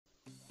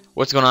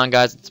What's going on,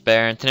 guys? It's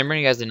Behr, and today I'm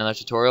bringing you guys another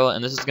tutorial,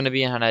 and this is going to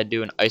be on how to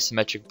do an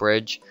isometric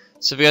bridge.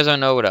 So if you guys don't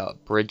know what a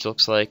bridge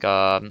looks like,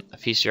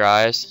 feast your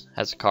eyes.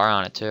 Has a car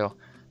on it too.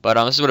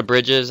 But this is what a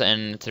bridge is,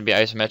 and it's going to be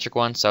an isometric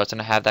one, so it's going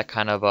to have that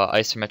kind of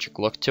isometric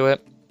look to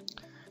it.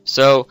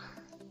 So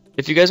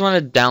if you guys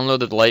want to download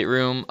the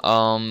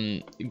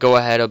Lightroom, go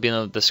ahead. It'll be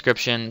in the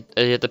description.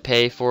 You have to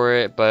pay for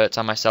it, but it's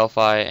on my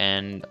Selfie,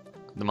 and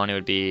the money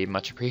would be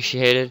much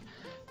appreciated.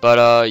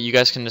 But you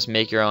guys can just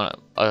make your own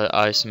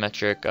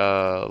isometric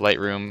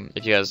Lightroom.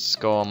 If you guys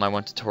go on my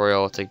one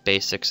tutorial, it's like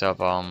basics of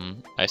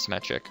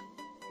isometric.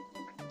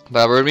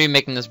 But we're gonna be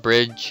making this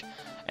bridge,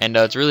 and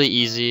it's really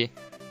easy.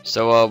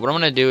 So what I'm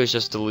gonna do is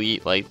just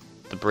delete like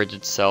the bridge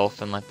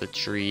itself and like the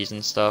trees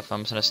and stuff.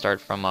 I'm just gonna start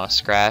from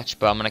scratch,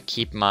 but I'm gonna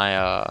keep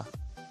my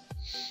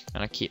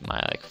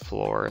like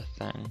floor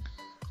thing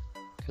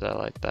because I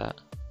like that.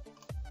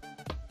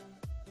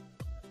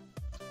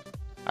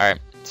 All right,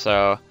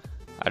 so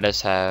I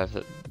just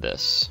have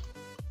this,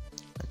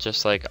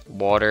 just like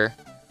water,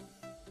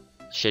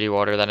 shitty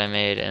water that I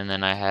made, and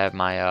then I have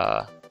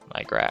my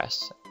my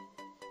grass.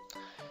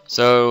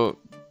 So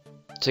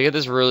to get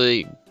this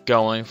really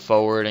going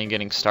forward and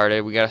getting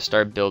started, we gotta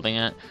start building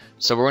it.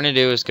 So what we're gonna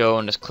do is go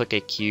and just click a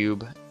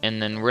cube, and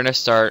then we're gonna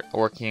start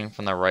working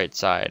from the right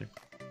side.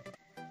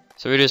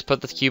 So we just put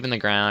the cube in the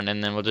ground,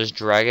 and then we'll just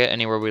drag it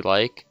anywhere we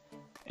like.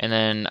 And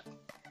then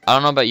I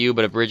don't know about you,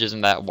 but a bridge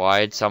isn't that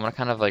wide, so I'm gonna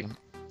kind of like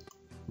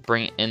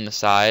bring it in the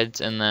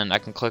sides, and then I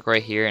can click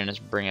right here and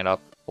just bring it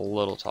up a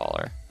little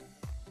taller.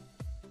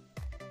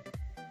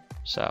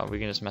 So we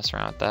can just mess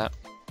around with that.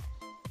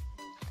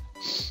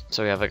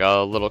 So we have like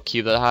a little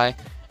cube that high,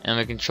 and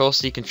we Control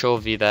C, Control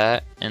V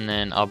that, and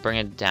then I'll bring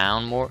it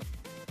down more.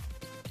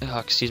 Oh,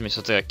 excuse me.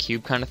 So it's like a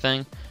cube kind of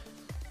thing,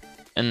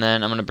 and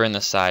then I'm gonna bring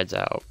the sides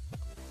out.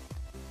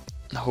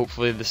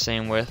 Hopefully the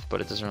same width, but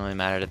it doesn't really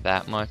matter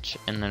that much.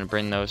 And then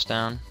bring those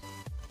down,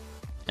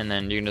 and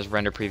then you can just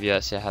render preview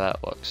that, see how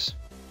that looks.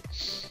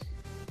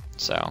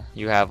 So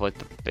you have like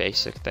the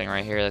basic thing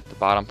right here, like the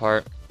bottom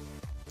part,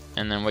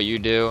 and then what you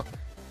do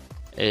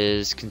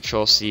is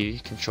Control C,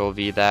 Control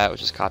V that,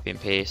 which is copy and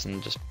paste,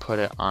 and just put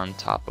it on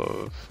top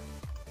of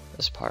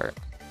this part,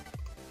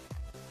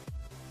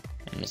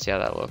 and you see how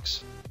that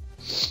looks.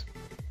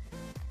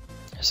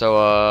 So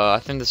I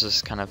think this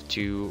is kind of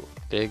too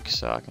big,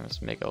 so I can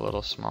just make it a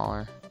little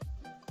smaller,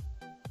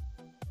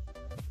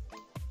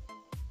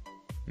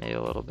 maybe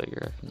a little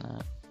bigger from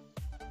that.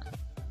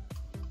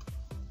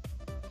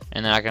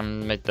 And then I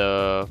can make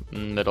the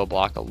middle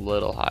block a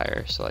little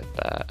higher, so like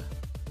that.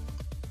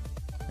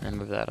 And then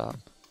move that up.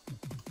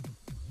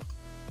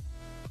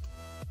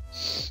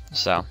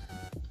 So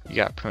you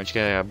got pretty much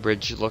got a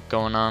bridge look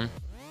going on.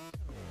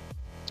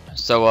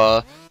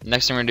 So the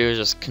next thing we're gonna do is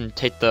just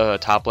take the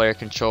top layer,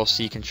 Control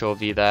C, Control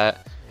V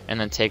that, and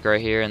then take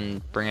right here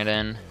and bring it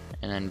in,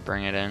 and then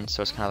bring it in,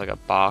 so it's kind of like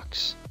a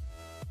box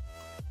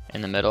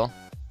in the middle.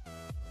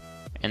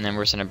 And then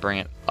we're just gonna bring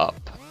it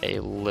up a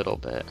little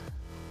bit.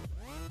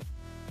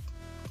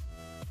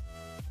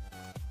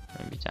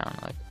 Maybe down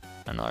like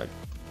another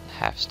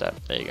half step.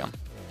 There you go.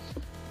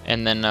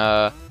 And then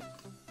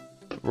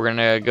we're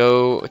gonna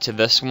go to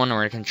this one.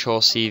 We're gonna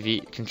Control C,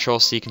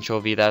 Control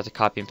V that to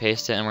copy and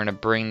paste it, and we're gonna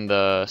bring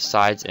the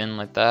sides in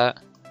like that,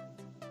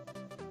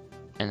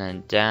 and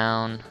then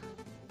down,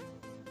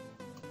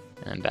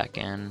 and then back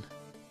in,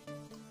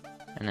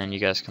 and then you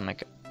guys can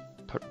like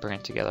bring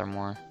it together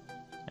more,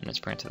 and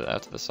just bring it to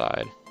out to the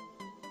side,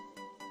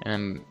 and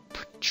then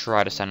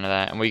try to center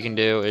that. And what you can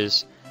do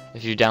is,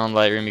 if you download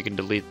Lightroom, you can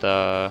delete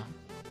the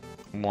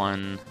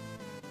one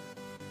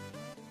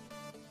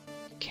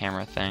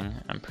camera thing.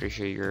 I'm pretty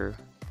sure you're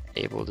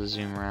able to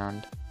zoom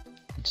around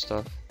and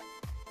stuff.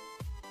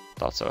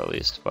 Thought so at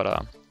least.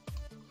 But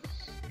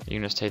you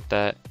can just take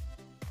that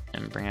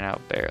and bring it out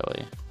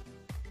barely,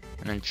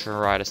 and then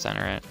try to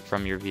center it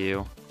from your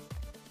view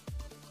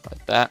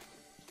like that.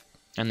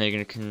 And then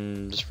you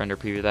can just render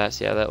preview that,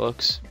 see how that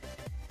looks.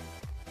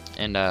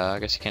 And I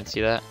guess you can't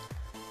see that,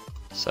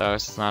 so I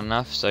guess it's not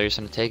enough. So you're just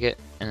gonna take it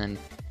and then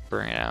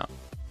bring it out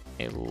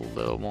a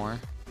little more.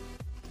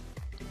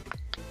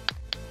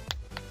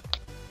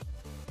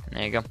 And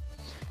there you go.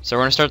 So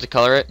we're gonna start to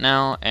color it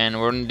now, and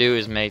what we're gonna do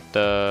is make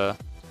the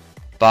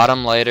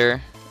bottom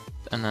lighter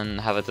and then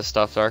have it the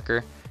stuff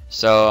darker.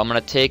 So I'm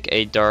gonna take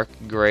a dark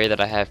gray that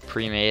I have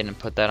pre-made and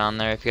put that on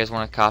there. If you guys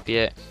want to copy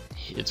it,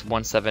 it's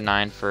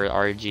 179 for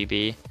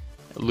RGB.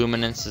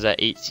 Luminance is at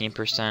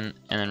 18%, and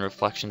then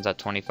reflections at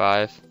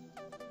 25.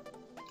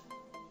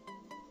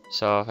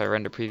 So if I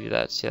render preview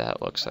that, see how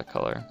it looks, that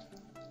color.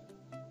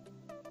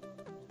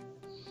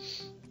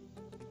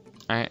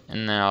 Alright,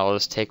 and then I'll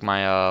just take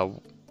my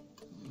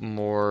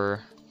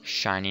more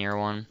shinier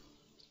one.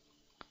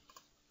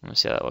 Let me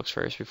see how that looks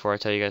first before I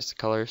tell you guys the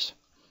colors.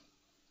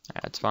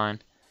 Alright, that's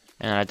fine.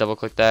 And then I double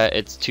click that.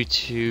 It's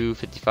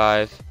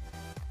 2255,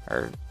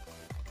 or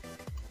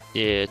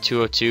yeah,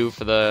 202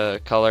 for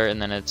the color,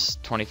 and then it's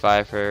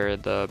 25 for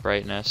the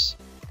brightness,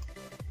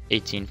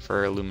 18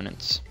 for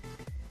luminance.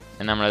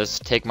 And I'm gonna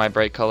just take my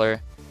bright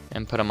color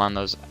and put them on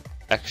those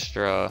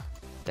extra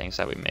things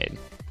that we made.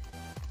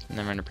 and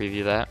then render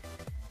preview that.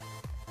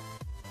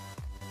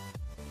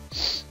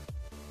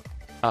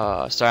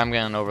 Sorry, I'm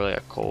getting over like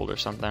a cold or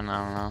something.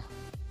 I don't know.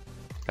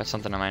 Got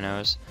something on my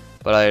nose,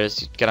 but I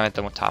just gotta make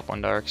the top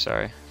one dark.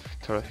 Sorry,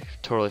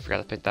 totally forgot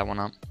to pick that one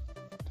up.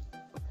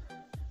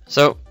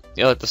 So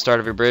you're at the start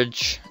of your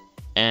bridge,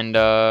 and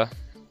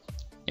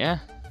yeah,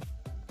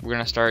 we're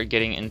gonna start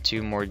getting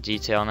into more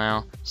detail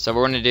now. So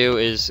what we're gonna do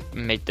is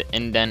make the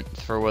indent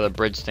for where the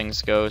bridge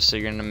things go. So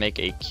you're gonna make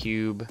a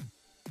cube,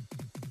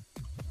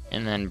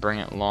 and then bring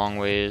it long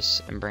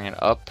ways and bring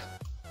it up,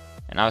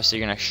 and obviously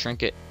you're gonna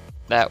shrink it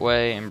that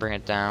way and bring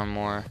it down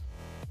more,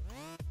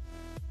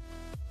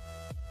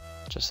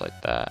 just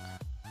like that.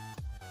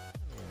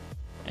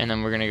 And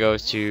then we're gonna go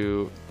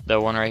to the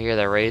one right here,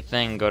 that ray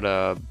thing, go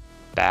to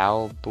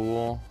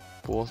bool,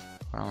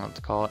 I don't know what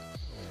to call it,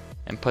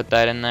 and put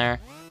that in there.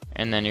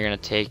 And then you're gonna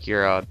take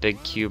your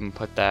big cube and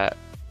put that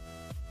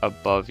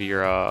above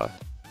your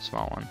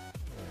small one,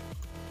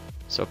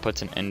 so it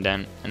puts an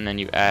indent. And then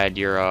you add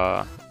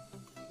your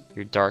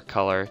dark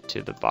color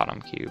to the bottom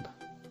cube.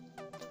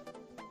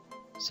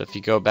 So if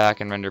you go back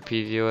and render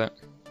preview it,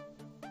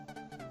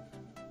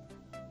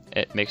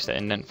 it makes the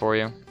indent for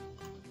you.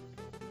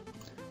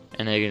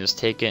 And then you can just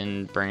take it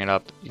and bring it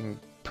up. You can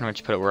pretty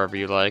much put it wherever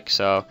you like.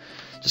 So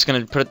just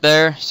gonna put it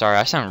there. Sorry,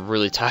 I sound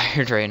really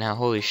tired right now.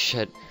 Holy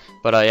shit.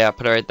 But yeah,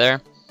 put it right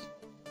there.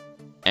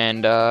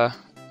 And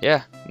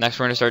yeah, next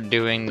we're gonna start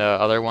doing the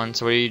other one.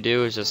 So what you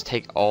do is just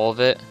take all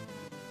of it,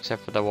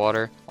 except for the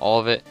water,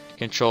 all of it,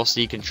 Control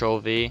C, Control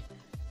V,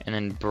 and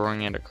then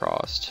bring it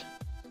across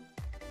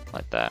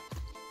like that.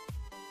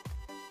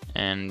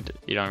 And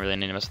you don't really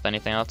need to mess with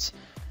anything else.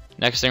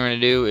 Next thing we're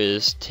gonna do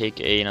is take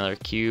another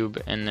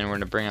cube, and then we're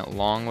gonna bring it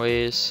long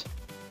ways.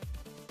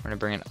 We're gonna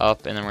bring it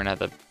up, and then we're gonna have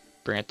to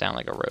bring it down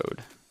like a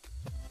road.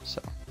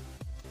 So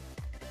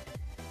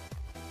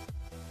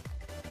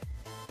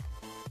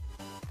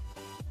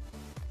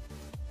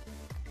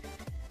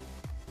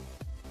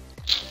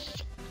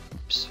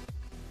oops.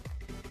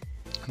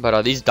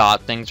 But these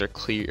dot things are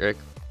clear.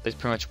 That's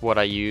pretty much what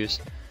I use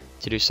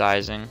to do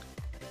sizing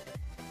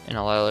and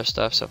a lot of other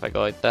stuff. So if I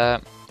go like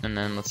that, and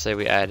then let's say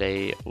we add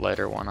a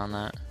lighter one on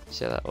that,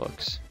 see how that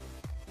looks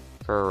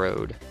for a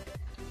road.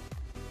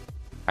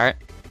 Alright,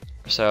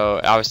 so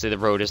obviously the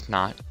road is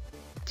not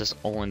just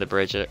only the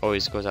bridge, it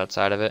always goes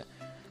outside of it.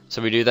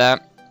 So we do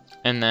that,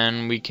 and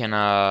then we can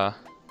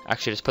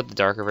actually just put the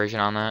darker version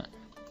on that,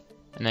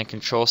 and then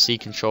Control C,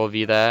 Control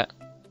V that,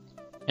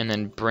 and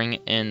then bring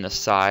in the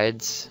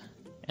sides,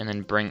 and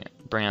then bring it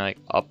like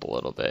up a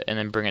little bit, and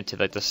then bring it to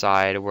like the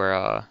side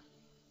where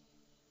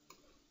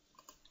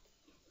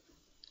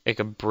like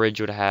a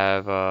bridge would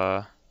have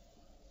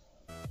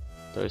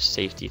those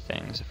safety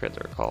things, I forget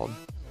what they're called,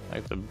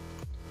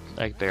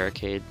 like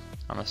barricade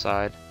on the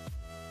side.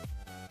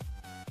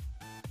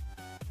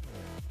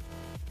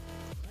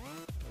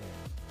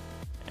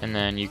 And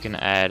then you can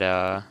add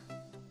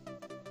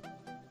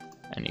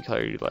any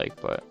color you like,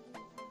 but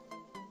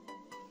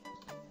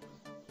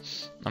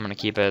I'm gonna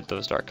keep it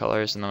those dark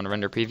colors, and I'm gonna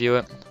render preview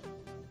it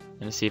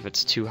and see if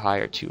it's too high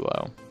or too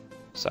low.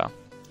 So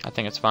I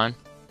think it's fine.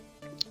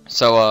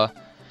 So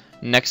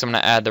next I'm gonna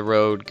add the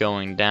road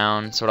going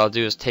down. So what I'll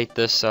do is take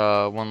this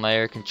one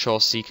layer,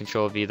 Control C,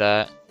 Control V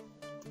that,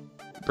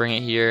 bring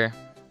it here,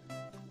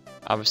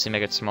 obviously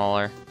make it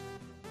smaller,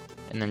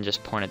 and then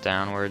just point it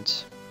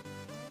downwards,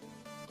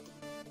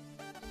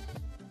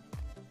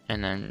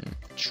 and then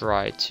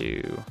try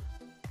to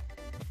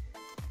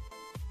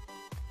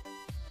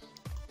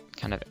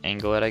kind of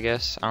angle it, I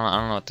guess. I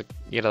don't know what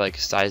you gotta like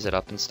size it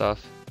up and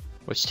stuff,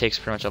 which takes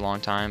pretty much a long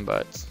time,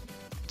 but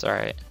it's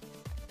alright.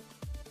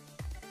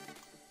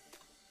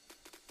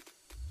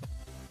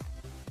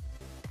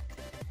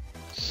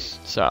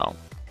 So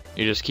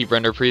you just keep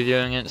render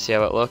previewing it, see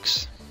how it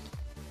looks.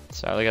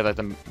 So look at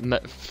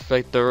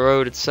like the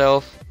road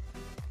itself.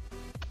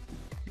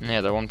 And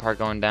yeah, the one part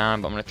going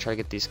down, but I'm gonna try to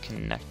get these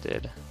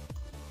connected.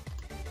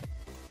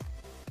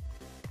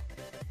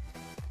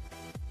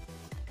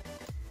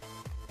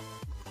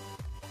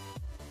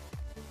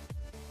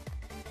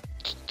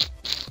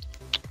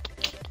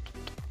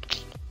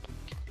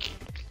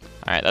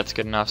 Alright, that's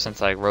good enough, since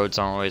like roads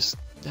don't always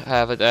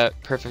have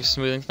that perfect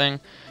smoothing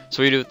thing.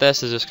 So what you do with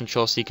this is just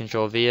Control C,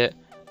 Control V it,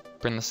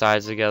 bring the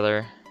sides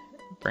together,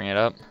 bring it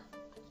up,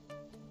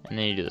 and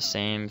then you do the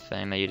same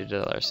thing that you did to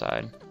the other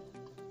side.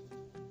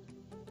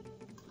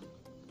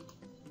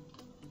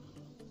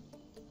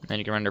 And then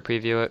you can render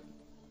preview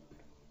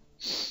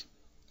it.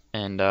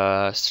 And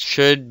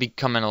should be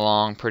coming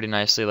along pretty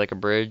nicely like a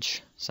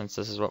bridge, since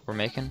this is what we're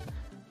making.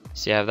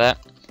 So you have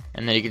that.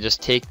 And then you can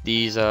just take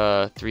these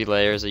 3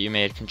 layers that you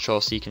made,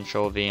 Control C,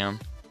 Control V them,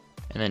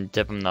 and then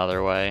dip them the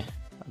other way,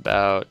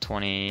 about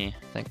 20,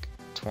 I think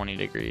 20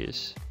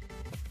 degrees,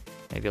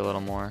 maybe a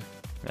little more,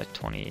 like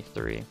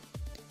 23.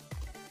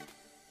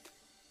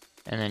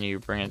 And then you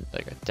bring it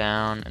like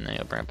down, and then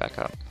you'll bring it back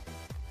up.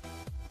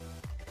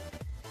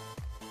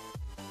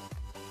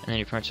 And then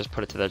you pretty much just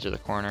put it to the edge of the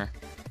corner,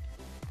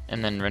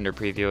 and then render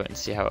preview it and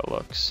see how it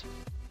looks.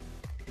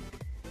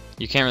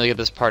 You can't really get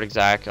this part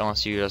exact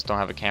unless you just don't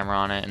have a camera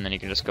on it, and then you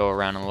can just go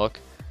around and look.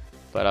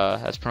 But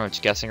that's pretty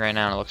much guessing right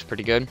now, and it looks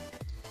pretty good.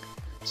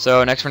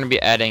 So next we're going to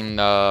be adding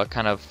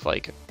kind of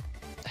like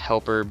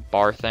helper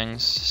bar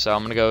things. So I'm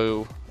going to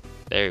go,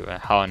 there you go,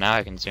 oh, now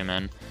I can zoom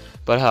in.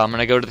 But I'm going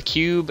to go to the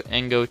cube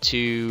and go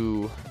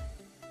to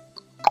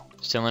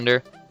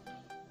cylinder.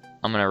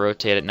 I'm going to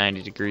rotate it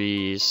 90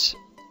 degrees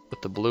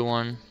with the blue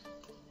one.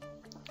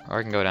 Or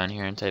I can go down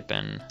here and type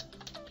in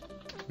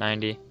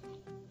 90.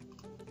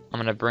 I'm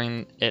going to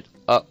bring it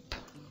up.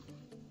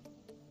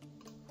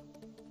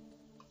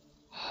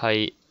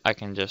 Height I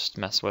can just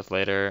mess with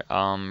later.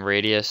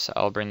 Radius,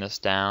 I'll bring this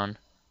down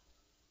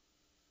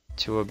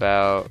to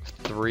about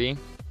 3.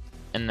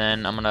 And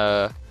then I'm going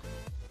to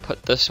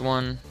put this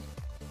one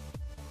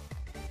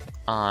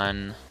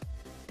on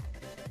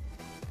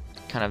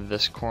kind of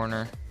this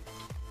corner.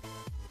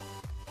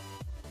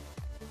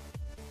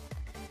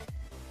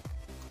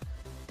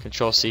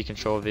 Control C,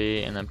 Control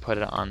V, and then put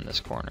it on this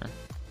corner.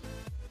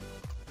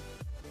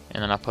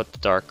 And then I'll put the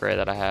dark gray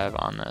that I have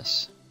on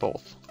this,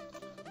 both.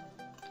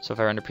 So if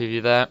I render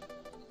preview that,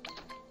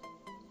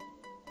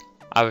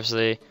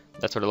 obviously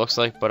that's what it looks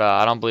like, but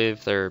I don't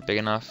believe they're big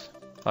enough.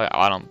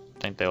 I don't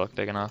think they look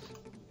big enough.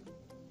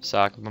 So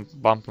I can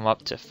bump them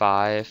up to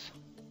 5.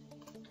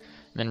 And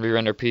then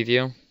re-render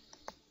preview.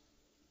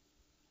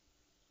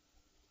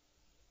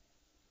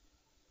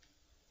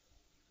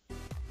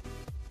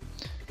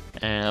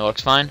 And it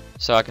looks fine.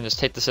 So I can just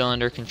take the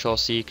cylinder, Control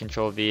C,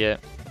 Control V it,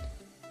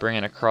 bring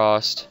it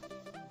across,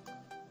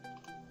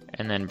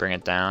 and then bring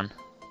it down.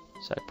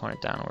 So I point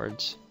it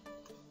downwards.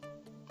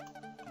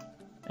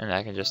 And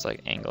I can just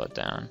like angle it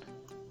down.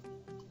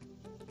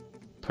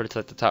 Put it to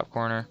like the top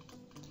corner.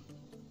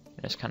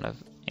 And just kind of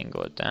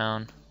angle it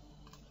down.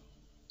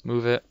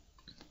 Move it.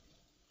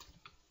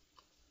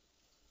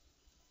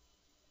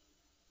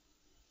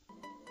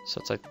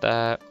 So it's like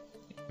that.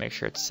 Make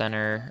sure it's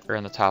center or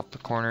in the top of the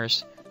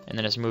corners. And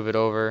then just move it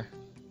over.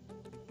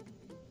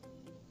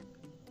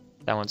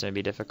 That one's going to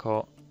be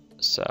difficult.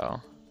 So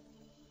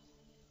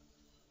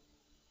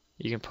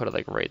you can put it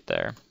like right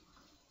there.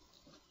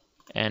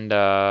 And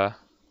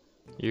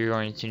you're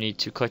going to need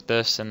to click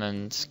this and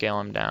then scale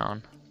them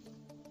down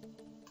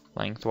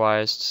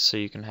lengthwise so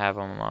you can have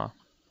them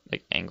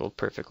like angled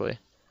perfectly.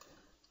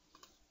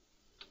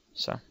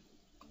 So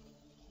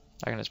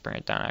I can just bring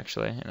it down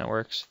actually, and it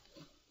works.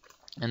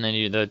 And then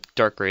the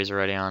dark gray's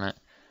already on it.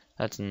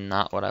 That's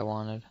not what I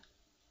wanted.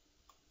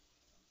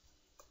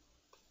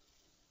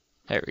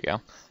 There we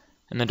go.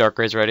 And the dark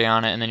gray's already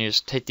on it, and then you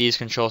just take these,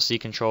 Control C,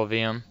 Control V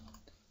them,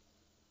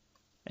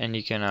 and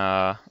you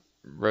can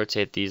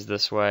rotate these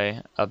this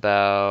way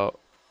about,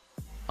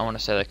 I want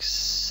to say like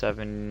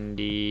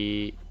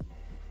 75%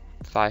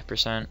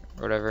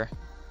 or whatever,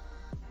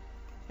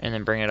 and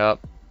then bring it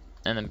up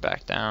and then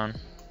back down.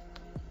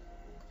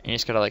 And you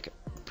just gotta like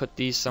put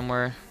these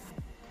somewhere.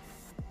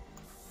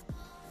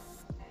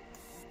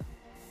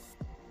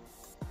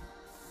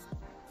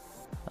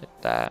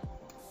 Like that.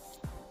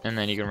 And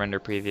then you can render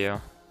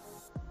preview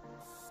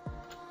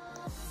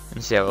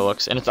and see how it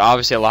looks. And it's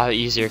obviously a lot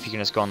easier if you can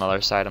just go on the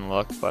other side and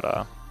look,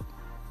 but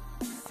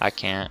I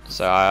can't.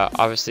 So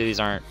obviously these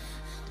aren't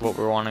what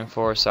we're wanting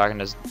for, so I can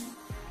just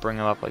bring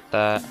them up like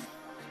that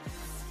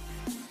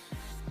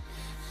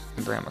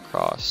and bring them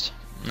across.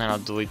 And then I'll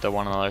delete the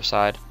one on the other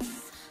side.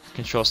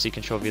 Control C,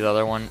 Control V the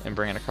other one and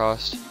bring it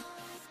across.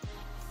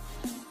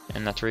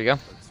 And that's where you go.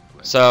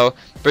 So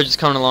the bridge is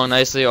coming along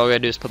nicely. All we gotta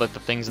do is put like the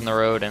things in the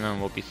road and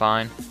then we'll be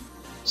fine.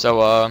 So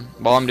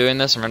while I'm doing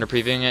this, I'm render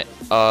previewing it.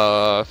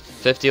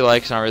 50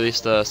 likes and I'll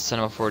release the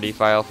Cinema 4D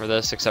file for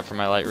this, except for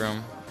my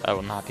Lightroom. That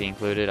will not be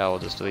included. I will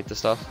just delete the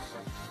stuff.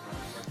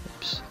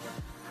 Oops.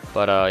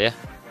 But yeah,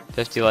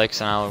 50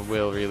 likes and I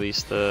will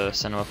release the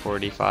Cinema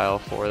 4D file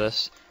for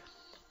this.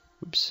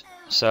 Oops.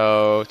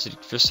 So to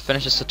just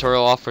finish this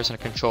tutorial off, we're just gonna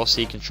Control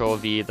C, Control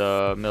V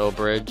the middle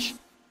bridge.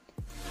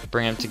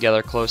 Bring them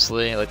together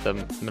closely, like the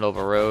middle of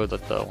a road,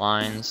 like the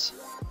lines.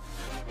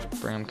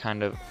 Bring them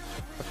kind of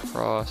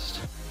across.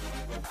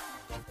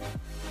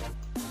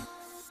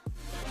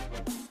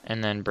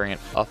 And then bring it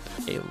up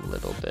a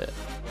little bit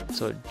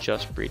so it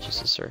just breaches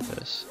the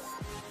surface.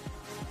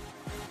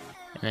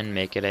 And then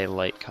make it a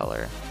light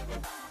color.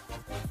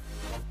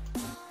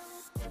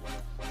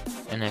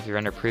 And if you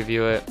render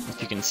preview it,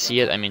 if you can see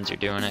it, that means you're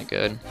doing it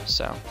good.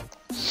 So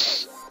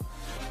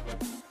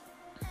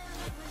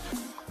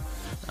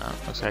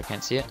looks like I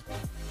can't see it.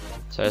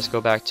 So I just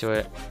go back to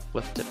it,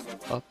 lift it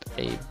up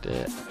a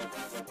bit.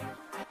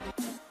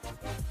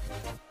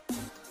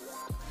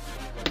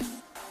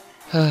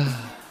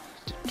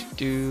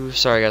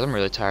 Sorry guys, I'm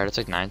really tired. It's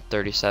like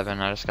 9:37.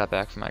 I just got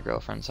back from my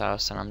girlfriend's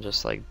house and I'm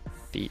just like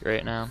beat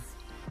right now.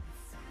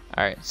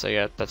 Alright, so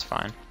yeah, that's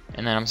fine.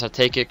 And then I'm just gonna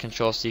take it,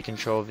 Control C,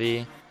 Control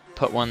V,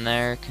 put one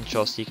there,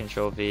 Control C,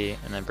 Control V,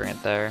 and then bring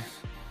it there.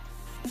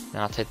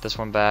 Then I'll take this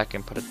one back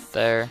and put it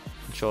there,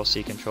 Control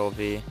C, Control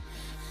V,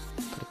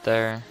 put it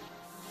there,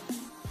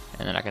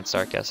 and then I can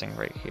start guessing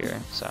right here,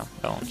 so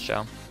that won't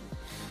show.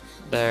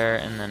 There,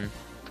 and then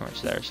pretty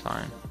much there is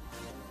fine.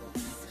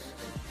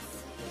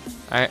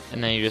 Alright,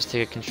 and then you just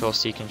take a Control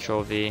C,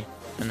 Control V,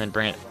 and then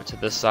bring it to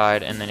this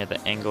side, and then you have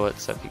to angle it.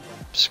 So if you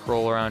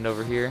scroll around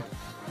over here,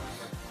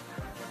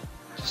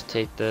 just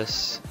take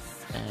this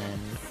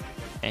and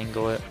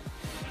angle it,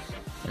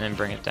 and then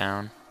bring it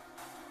down,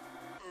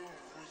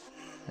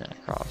 and then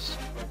across,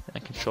 and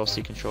then Control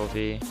C, Control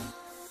V.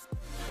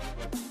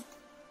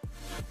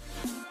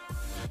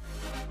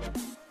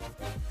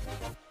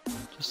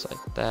 Just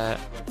like that.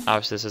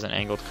 Obviously this isn't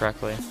angled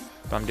correctly,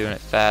 but I'm doing it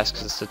fast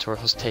because this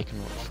tutorial's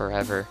taking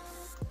forever.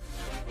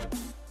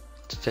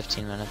 It's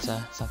 15 minutes,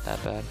 it's not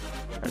that bad.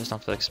 I just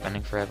don't feel like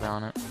spending forever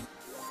on it.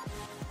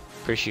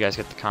 Pretty sure you guys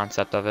get the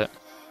concept of it.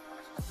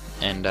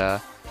 And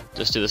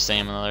just do the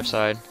same on the other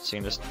side. So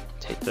you can just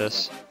take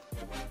this.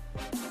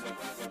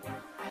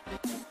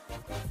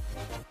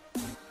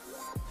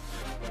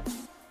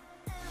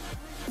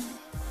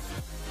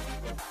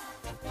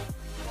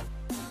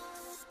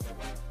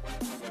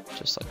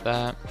 Just like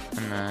that,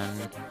 and then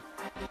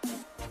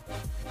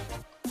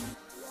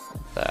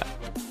like that.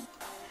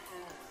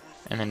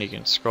 And then you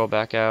can scroll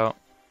back out,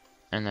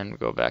 and then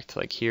go back to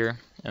like here,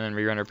 and then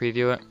rerun or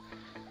preview it.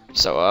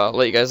 So I'll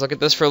let you guys look at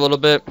this for a little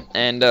bit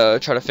and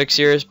try to fix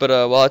yours, but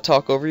while I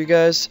talk over you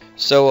guys,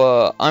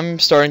 so I'm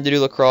starting to do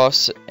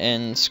lacrosse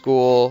in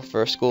school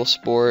for a school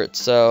sport,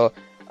 so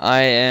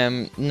I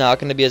am not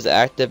going to be as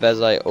active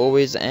as I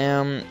always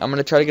am. I'm going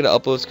to try to get an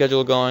upload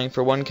schedule going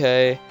for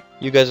 1K.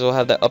 You guys will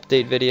have that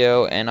update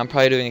video, and I'm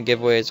probably doing a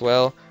giveaway as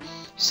well.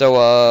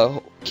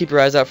 So keep your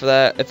eyes out for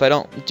that. If I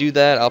don't do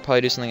that, I'll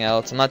probably do something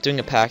else. I'm not doing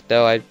a pack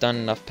though. I've done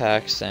enough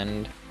packs,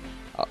 and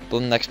the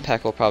next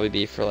pack will probably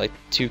be for like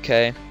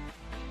 2K,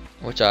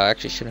 which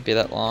actually shouldn't be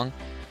that long.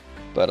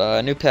 But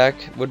a new pack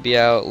would be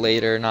out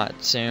later,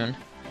 not soon.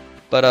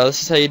 But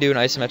this is how you do an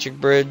isometric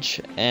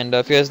bridge. And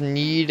if you guys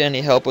need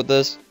any help with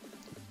this,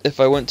 if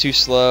I went too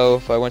slow,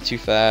 if I went too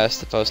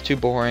fast, if I was too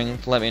boring,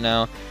 let me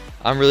know.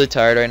 I'm really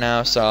tired right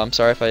now, so I'm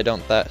sorry if I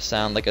don't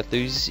sound like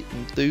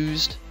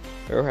enthused,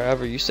 or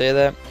however you say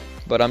that,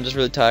 but I'm just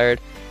really tired,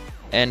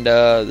 and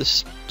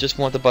this just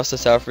want to bust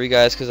this out for you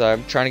guys because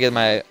I'm trying to get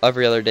my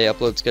every other day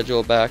upload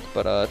schedule back,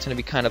 but it's gonna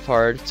be kind of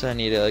hard. So I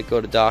need to like,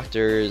 go to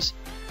doctors,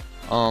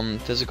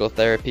 physical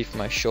therapy for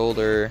my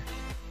shoulder,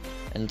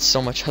 and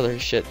so much other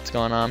shit that's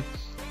going on.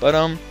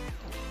 But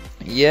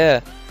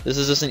yeah, this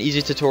is just an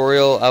easy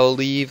tutorial. I will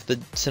leave the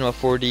Cinema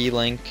 4D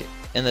link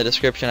in the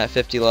description at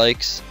 50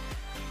 likes.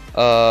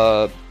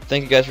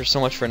 Thank you guys for so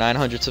much for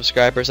 900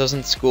 subscribers. I was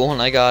in school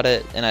when I got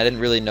it, and I didn't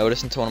really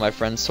notice until one of my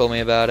friends told me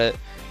about it,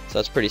 so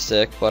that's pretty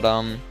sick. But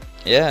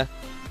yeah,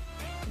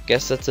 I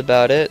guess that's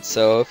about it.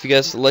 So if you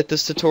guys like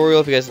this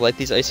tutorial, if you guys like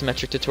these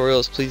isometric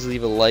tutorials, please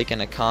leave a like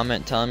and a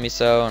comment telling me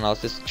so, and I'll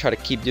just try to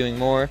keep doing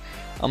more.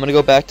 I'm gonna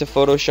go back to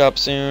Photoshop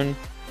soon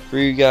for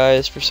you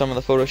guys, for some of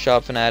the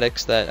Photoshop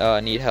fanatics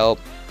that need help,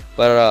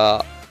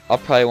 but I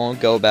probably won't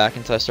go back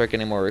until I start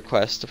getting more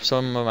requests.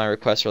 Some of my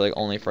requests are like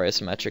only for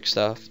isometric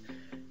stuff.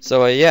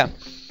 So yeah,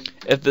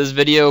 if this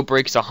video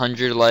breaks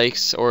 100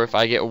 likes, or if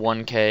I get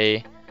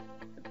 1K,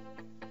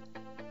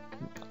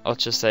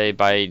 let's just say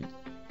by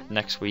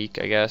next week,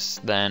 I guess,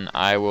 then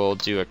I will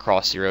do a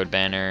Cross the Road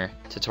banner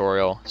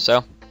tutorial.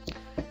 So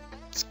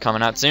it's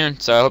coming out soon.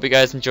 So I hope you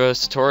guys enjoy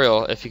this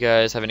tutorial. If you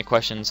guys have any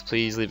questions,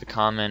 please leave a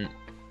comment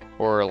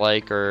or a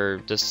like,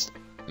 or just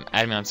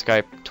add me on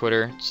Skype,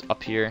 Twitter, it's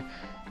up here.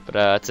 But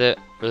that's it.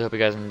 Really hope you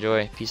guys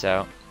enjoy. Peace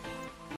out.